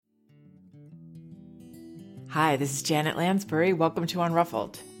Hi, this is Janet Lansbury. Welcome to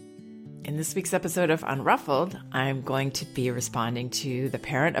Unruffled. In this week's episode of Unruffled, I'm going to be responding to the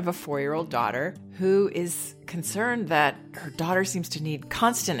parent of a 4-year-old daughter who is concerned that her daughter seems to need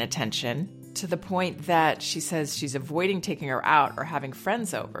constant attention to the point that she says she's avoiding taking her out or having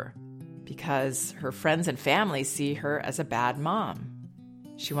friends over because her friends and family see her as a bad mom.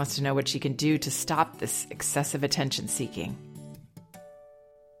 She wants to know what she can do to stop this excessive attention seeking.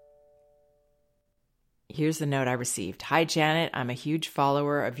 Here's the note I received. Hi, Janet. I'm a huge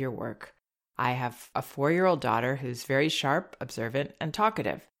follower of your work. I have a 4-year-old daughter who's very sharp, observant, and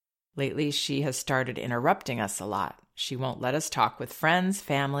talkative. Lately, she has started interrupting us a lot. She won't let us talk with friends,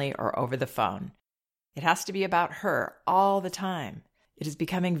 family, or over the phone. It has to be about her all the time. It is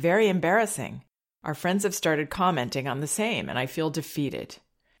becoming very embarrassing. Our friends have started commenting on the same, and I feel defeated.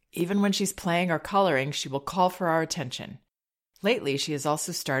 Even when she's playing or coloring, she will call for our attention. Lately, she has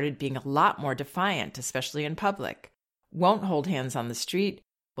also started being a lot more defiant, especially in public. Won't hold hands on the street,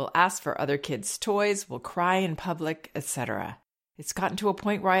 will ask for other kids' toys, will cry in public, etc. It's gotten to a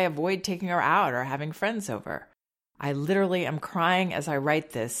point where I avoid taking her out or having friends over. I literally am crying as I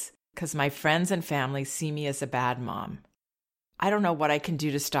write this because my friends and family see me as a bad mom. I don't know what I can do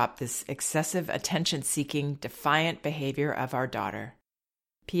to stop this excessive attention-seeking, defiant behavior of our daughter.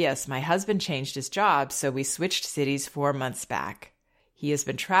 P.S. My husband changed his job, so we switched cities 4 months back. He has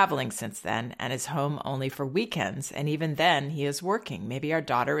been traveling since then and is home only for weekends, and even then he is working. Maybe our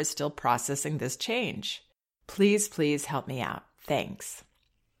daughter is still processing this change. Please help me out. Thanks.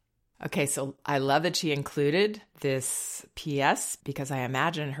 Okay, so I love that she included this P.S. because I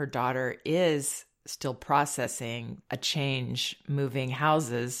imagine her daughter is still processing a change, moving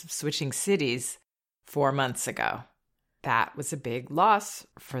houses, switching cities 4 months ago. That was a big loss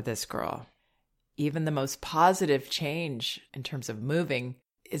for this girl. Even the most positive change in terms of moving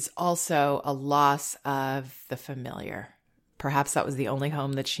is also a loss of the familiar. Perhaps that was the only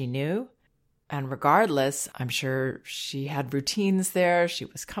home that she knew. And regardless, I'm sure she had routines there. She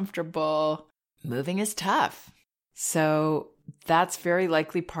was comfortable. Moving is tough. So that's very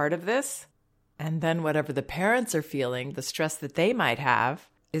likely part of this. And then whatever the parents are feeling, the stress that they might have,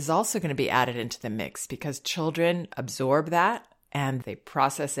 is also going to be added into the mix because children absorb that and they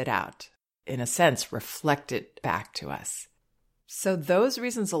process it out. In a sense, reflect it back to us. So those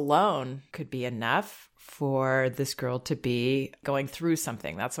reasons alone could be enough for this girl to be going through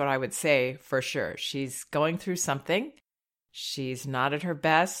something. That's what I would say for sure. She's going through something. She's not at her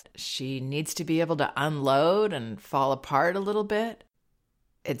best. She needs to be able to unload and fall apart a little bit.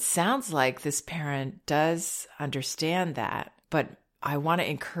 It sounds like this parent does understand that, but I want to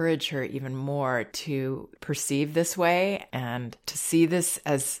encourage her even more to perceive this way and to see this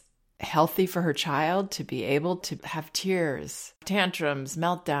as healthy for her child to be able to have tears, tantrums,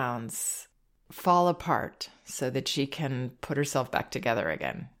 meltdowns, fall apart so that she can put herself back together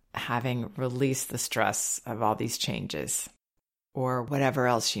again, having released the stress of all these changes or whatever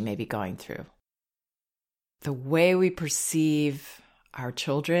else she may be going through. The way we perceive our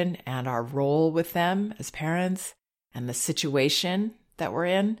children and our role with them as parents and the situation that we're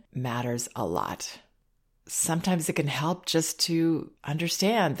in matters a lot. Sometimes it can help just to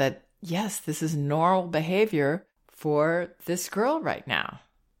understand that, yes, this is normal behavior for this girl right now.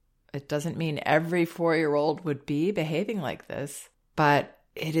 It doesn't mean every 4-year-old would be behaving like this, but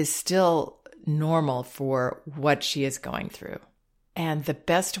it is still normal for what she is going through. And the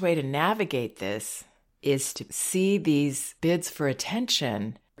best way to navigate this is to see these bids for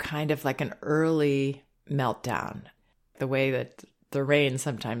attention kind of like an early meltdown. The way that the rain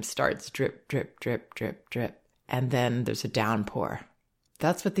sometimes starts drip, drip, drip, drip, drip, and then there's a downpour.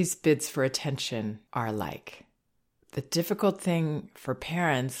 That's what these bids for attention are like. The difficult thing for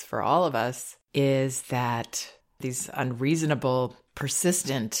parents, for all of us, is that these unreasonable,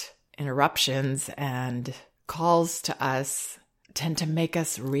 persistent interruptions and calls to us tend to make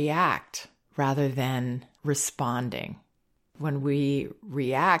us react rather than responding. When we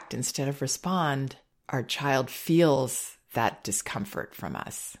react instead of respond, our child feels that discomfort from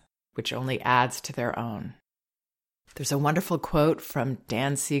us, which only adds to their own. There's a wonderful quote from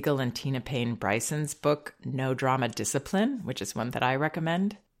Dan Siegel and Tina Payne Bryson's book, No Drama Discipline, which is one that I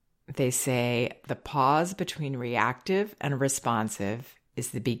recommend. They say, the pause between reactive and responsive is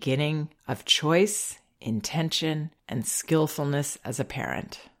the beginning of choice, intention, and skillfulness as a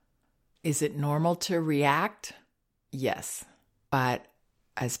parent. Is it normal to react? Yes. But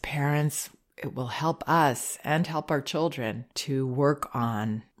as parents, it will help us and help our children to work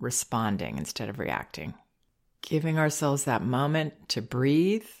on responding instead of reacting. Giving ourselves that moment to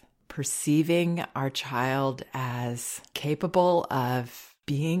breathe, perceiving our child as capable of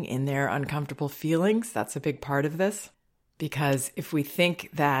being in their uncomfortable feelings. That's a big part of this. Because if we think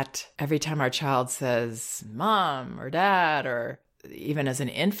that every time our child says mom or dad, or even as an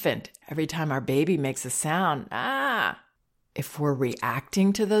infant, every time our baby makes a sound, if we're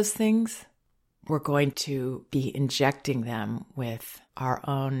reacting to those things, we're going to be injecting them with our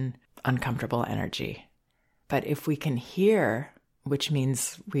own uncomfortable energy. But if we can hear, which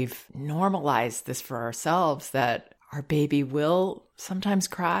means we've normalized this for ourselves, that our baby will sometimes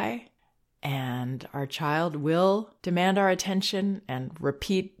cry, and our child will demand our attention and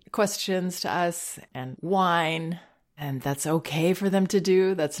repeat questions to us and whine. And that's okay for them to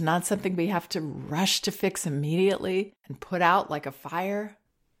do. That's not something we have to rush to fix immediately and put out like a fire.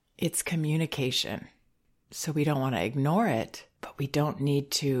 It's communication. So we don't want to ignore it, but we don't need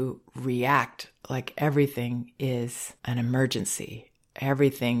to react like everything is an emergency.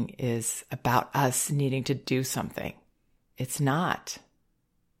 Everything is about us needing to do something. It's not.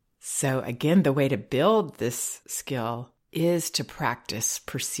 So again, the way to build this skill is to practice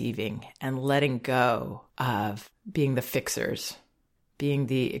perceiving and letting go of being the fixers, being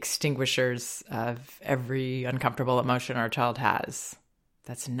the extinguishers of every uncomfortable emotion our child has.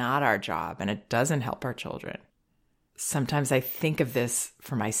 That's not our job, and it doesn't help our children. Sometimes I think of this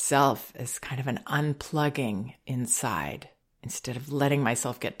for myself as kind of an unplugging inside, instead of letting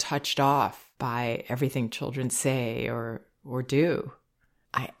myself get touched off by everything children say or do.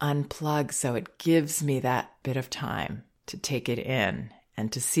 I unplug so it gives me that bit of time to take it in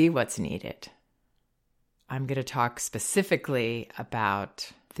and to see what's needed. I'm going to talk specifically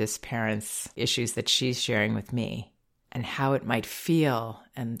about this parent's issues that she's sharing with me and how it might feel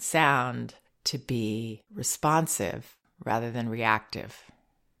and sound to be responsive rather than reactive.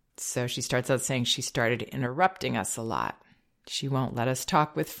 So she starts out saying she started interrupting us a lot. She won't let us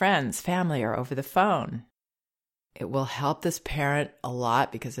talk with friends, family, or over the phone. It will help this parent a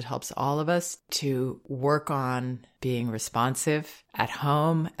lot because it helps all of us to work on being responsive at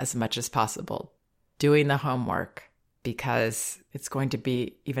home as much as possible, doing the homework, because it's going to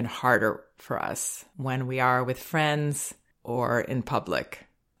be even harder for us when we are with friends or in public.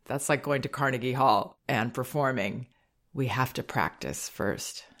 That's like going to Carnegie Hall and performing. We have to practice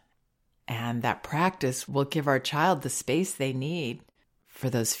first. And that practice will give our child the space they need for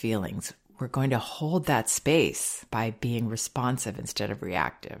those feelings. We're going to hold that space by being responsive instead of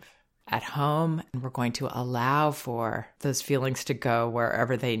reactive. At home, and we're going to allow for those feelings to go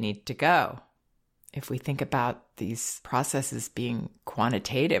wherever they need to go. If we think about these processes being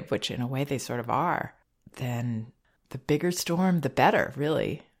quantitative, which in a way they sort of are, then the bigger storm, the better,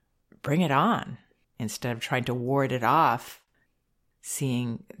 really. Bring it on instead of trying to ward it off,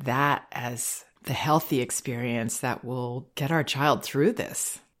 seeing that as the healthy experience that will get our child through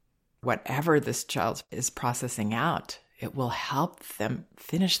this. Whatever this child is processing out, it will help them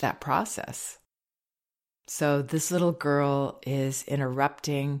finish that process. So this little girl is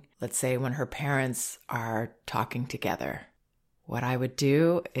interrupting, let's say, when her parents are talking together. What I would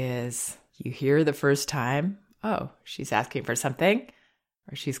do is, you hear the first time, oh, she's asking for something,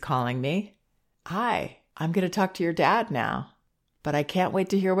 or she's calling me. Hi, I'm going to talk to your dad now, but I can't wait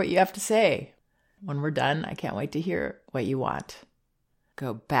to hear what you have to say. When we're done, I can't wait to hear what you want.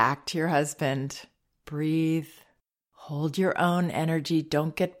 Go back to your husband, breathe, hold your own energy.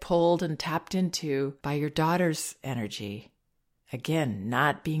 Don't get pulled and tapped into by your daughter's energy. Again,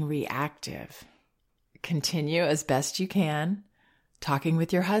 not being reactive. Continue as best you can, talking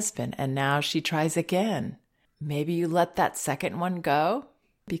with your husband. And now she tries again. Maybe you let that second one go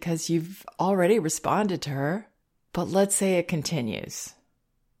because you've already responded to her. But let's say it continues.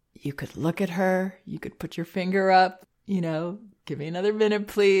 You could look at her. You could put your finger up, give me another minute,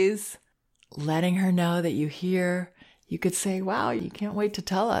 please. Letting her know that you hear. You could say, wow, you can't wait to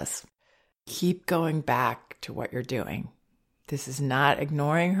tell us. Keep going back to what you're doing. This is not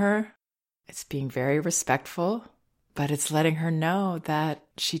ignoring her. It's being very respectful, but it's letting her know that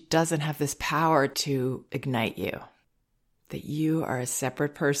she doesn't have this power to ignite you, that you are a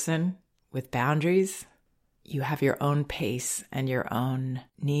separate person with boundaries. You have your own pace and your own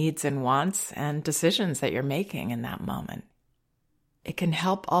needs and wants and decisions that you're making in that moment. It can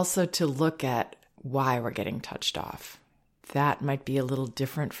help also to look at why we're getting touched off. That might be a little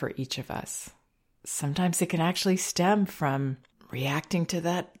different for each of us. Sometimes it can actually stem from reacting to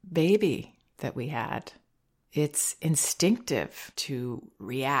that baby that we had. It's instinctive to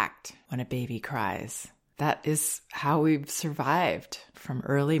react when a baby cries. That is how we've survived from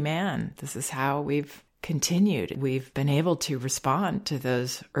early man. This is how we've continued. We've been able to respond to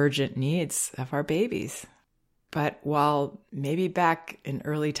those urgent needs of our babies. But while maybe back in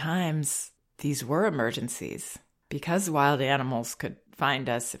early times, these were emergencies, because wild animals could find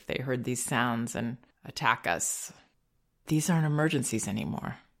us if they heard these sounds and attack us. These aren't emergencies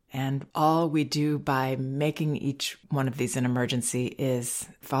anymore. And all we do by making each one of these an emergency is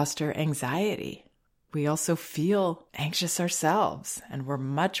foster anxiety. We also feel anxious ourselves, and we're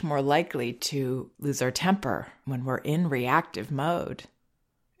much more likely to lose our temper when we're in reactive mode.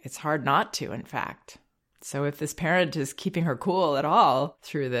 It's hard not to, in fact. So if this parent is keeping her cool at all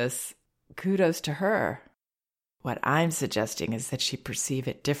through this, kudos to her. What I'm suggesting is that she perceive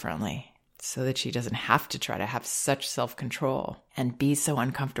it differently so that she doesn't have to try to have such self-control and be so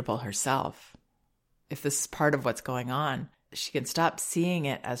uncomfortable herself. If this is part of what's going on, she can stop seeing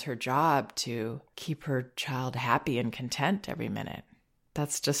it as her job to keep her child happy and content every minute.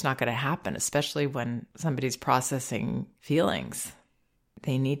 That's just not going to happen, especially when somebody's processing feelings.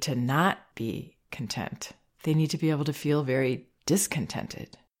 They need to not be content. They need to be able to feel very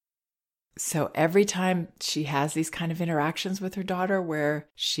discontented. So every time she has these kind of interactions with her daughter where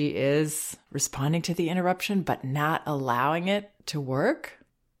she is responding to the interruption but not allowing it to work,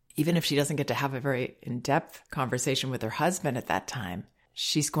 even if she doesn't get to have a very in-depth conversation with her husband at that time,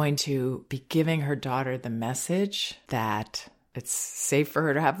 she's going to be giving her daughter the message that it's safe for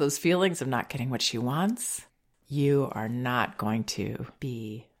her to have those feelings of not getting what she wants. You are not going to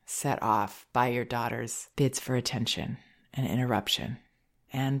be set off by your daughter's bids for attention and interruption.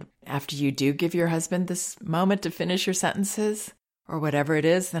 And after you do give your husband this moment to finish your sentences or whatever it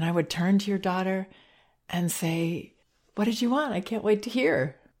is, then I would turn to your daughter and say, "What did you want? I can't wait to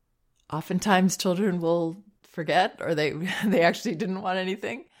hear." Oftentimes children will forget, or they actually didn't want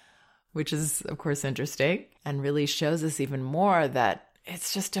anything, which is, of course, interesting and really shows us even more that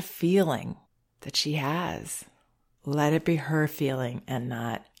it's just a feeling that she has. Let it be her feeling and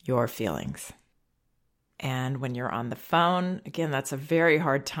not your feelings. And when you're on the phone, again, that's a very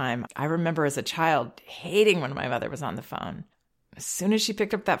hard time. I remember as a child hating when my mother was on the phone. As soon as she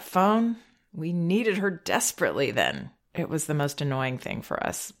picked up that phone, we needed her desperately then. It was the most annoying thing for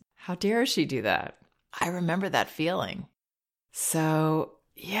us. How dare she do that? I remember that feeling. So,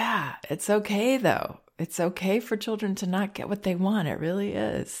 yeah, it's okay though. It's okay for children to not get what they want. It really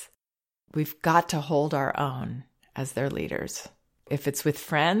is. We've got to hold our own as their leaders. If it's with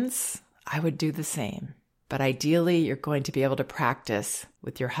friends, I would do the same. But ideally, you're going to be able to practice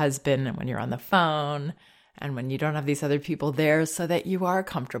with your husband and when you're on the phone and when you don't have these other people there so that you are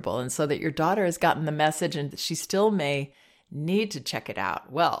comfortable and so that your daughter has gotten the message and she still may need to check it out.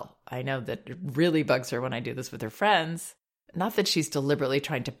 Well, I know that it really bugs her when I do this with her friends. Not that she's deliberately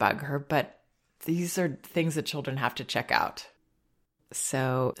trying to bug her, but these are things that children have to check out.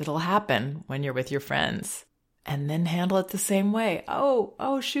 So it'll happen when you're with your friends. And then handle it the same way.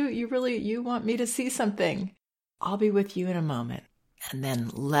 Oh, shoot, you want me to see something. I'll be with you in a moment. And then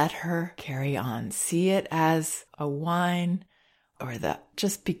let her carry on. See it as a whine or the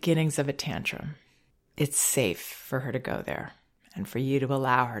just beginnings of a tantrum. It's safe for her to go there and for you to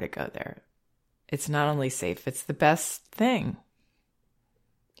allow her to go there. It's not only safe, it's the best thing.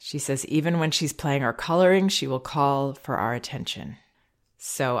 She says even when she's playing or coloring, she will call for our attention.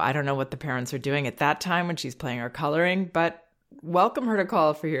 So I don't know what the parents are doing at that time when she's playing or coloring, but welcome her to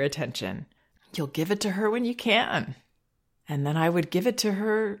call for your attention. You'll give it to her when you can. And then I would give it to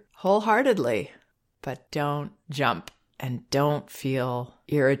her wholeheartedly. But don't jump and don't feel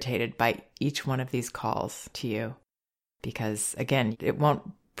irritated by each one of these calls to you. Because again, it won't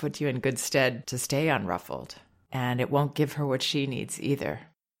put you in good stead to stay unruffled. And it won't give her what she needs either,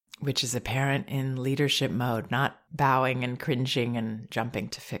 which is a parent in leadership mode, not bowing and cringing and jumping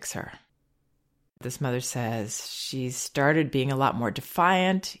to fix her. This mother says she's started being a lot more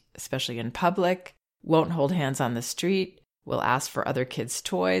defiant, especially in public, won't hold hands on the street, will ask for other kids'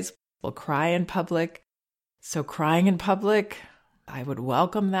 toys, will cry in public. So crying in public, I would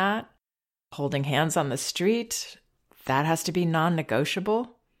welcome that. Holding hands on the street, that has to be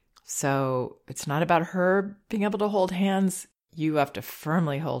non-negotiable. So it's not about her being able to hold hands. You have to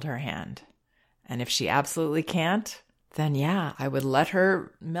firmly hold her hand. And if she absolutely can't, then yeah, I would let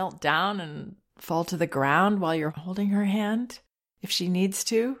her melt down and fall to the ground while you're holding her hand if she needs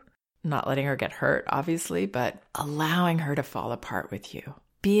to. Not letting her get hurt, obviously, but allowing her to fall apart with you.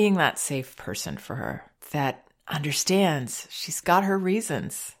 Being that safe person for her that understands she's got her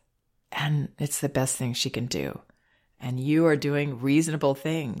reasons and it's the best thing she can do. And you are doing reasonable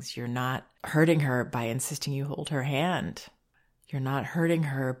things. You're not hurting her by insisting you hold her hand. You're not hurting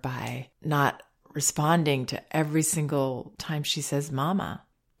her by not responding to every single time she says mama,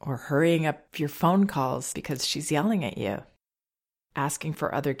 or hurrying up your phone calls because she's yelling at you. Asking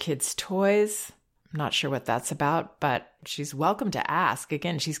for other kids' toys, I'm not sure what that's about, but she's welcome to ask.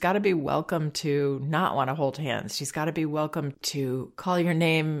 Again, she's got to be welcome to not want to hold hands. She's got to be welcome to call your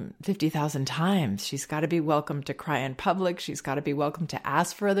name 50,000 times. She's got to be welcome to cry in public. She's got to be welcome to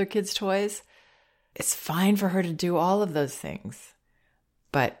ask for other kids' toys. It's fine for her to do all of those things,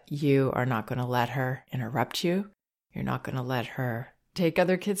 but you are not going to let her interrupt you. You're not going to let her take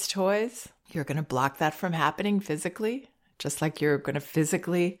other kids' toys. You're going to block that from happening physically. Just like you're going to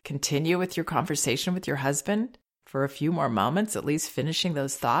physically continue with your conversation with your husband for a few more moments, at least finishing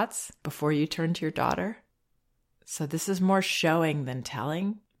those thoughts before you turn to your daughter. So this is more showing than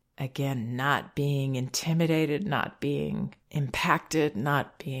telling. Again, not being intimidated, not being impacted,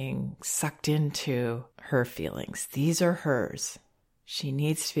 not being sucked into her feelings. These are hers. She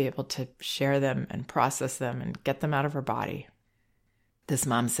needs to be able to share them and process them and get them out of her body. This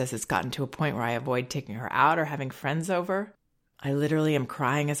mom says it's gotten to a point where I avoid taking her out or having friends over. I literally am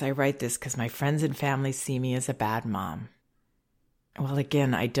crying as I write this because my friends and family see me as a bad mom. Well,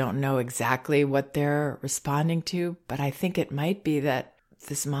 again, I don't know exactly what they're responding to, but I think it might be that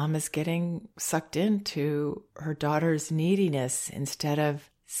this mom is getting sucked into her daughter's neediness instead of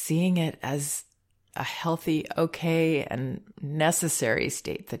seeing it as a healthy, okay, and necessary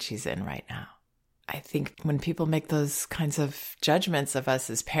state that she's in right now. I think when people make those kinds of judgments of us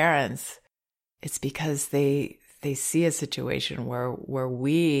as parents, it's because they see a situation where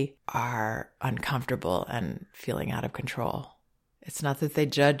we are uncomfortable and feeling out of control. It's not that they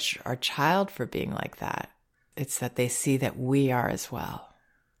judge our child for being like that. It's that they see that we are as well.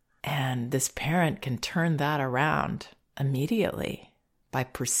 And this parent can turn that around immediately by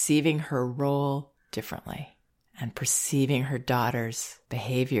perceiving her role differently and perceiving her daughter's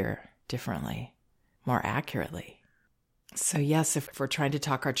behavior differently, more accurately. So yes, if we're trying to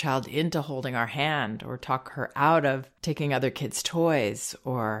talk our child into holding our hand or talk her out of taking other kids' toys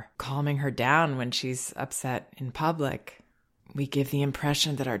or calming her down when she's upset in public, we give the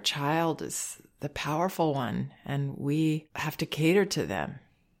impression that our child is the powerful one and we have to cater to them.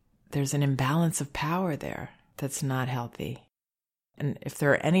 There's an imbalance of power there that's not healthy. And if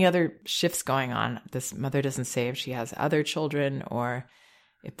there are any other shifts going on, this mother doesn't say if she has other children or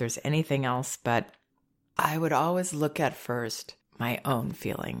if there's anything else, but I would always look at first my own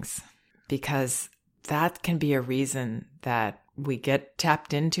feelings, because that can be a reason that we get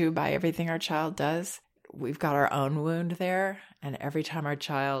tapped into by everything our child does. We've got our own wound there, and every time our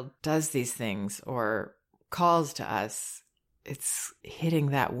child does these things or calls to us, it's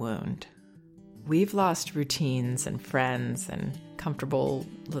hitting that wound. We've lost routines and friends and comfortable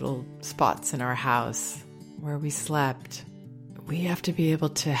little spots in our house where we slept. We have to be able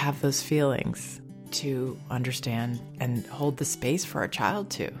to have those feelings to understand and hold the space for our child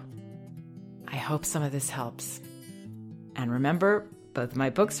too. I hope some of this helps. And remember, both my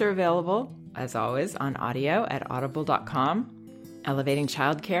books are available, as always, on audio at audible.com. Elevating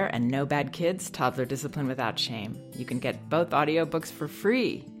Childcare and No Bad Kids, Toddler Discipline Without Shame. You can get both audiobooks for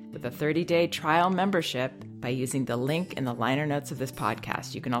free with a 30-day trial membership by using the link in the liner notes of this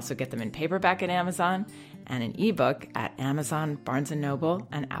podcast. You can also get them in paperback at Amazon and an ebook at Amazon, Barnes & Noble,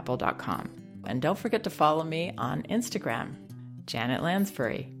 and Apple.com. And don't forget to follow me on Instagram, Janet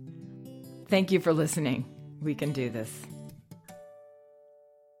Lansbury. Thank you for listening. We can do this.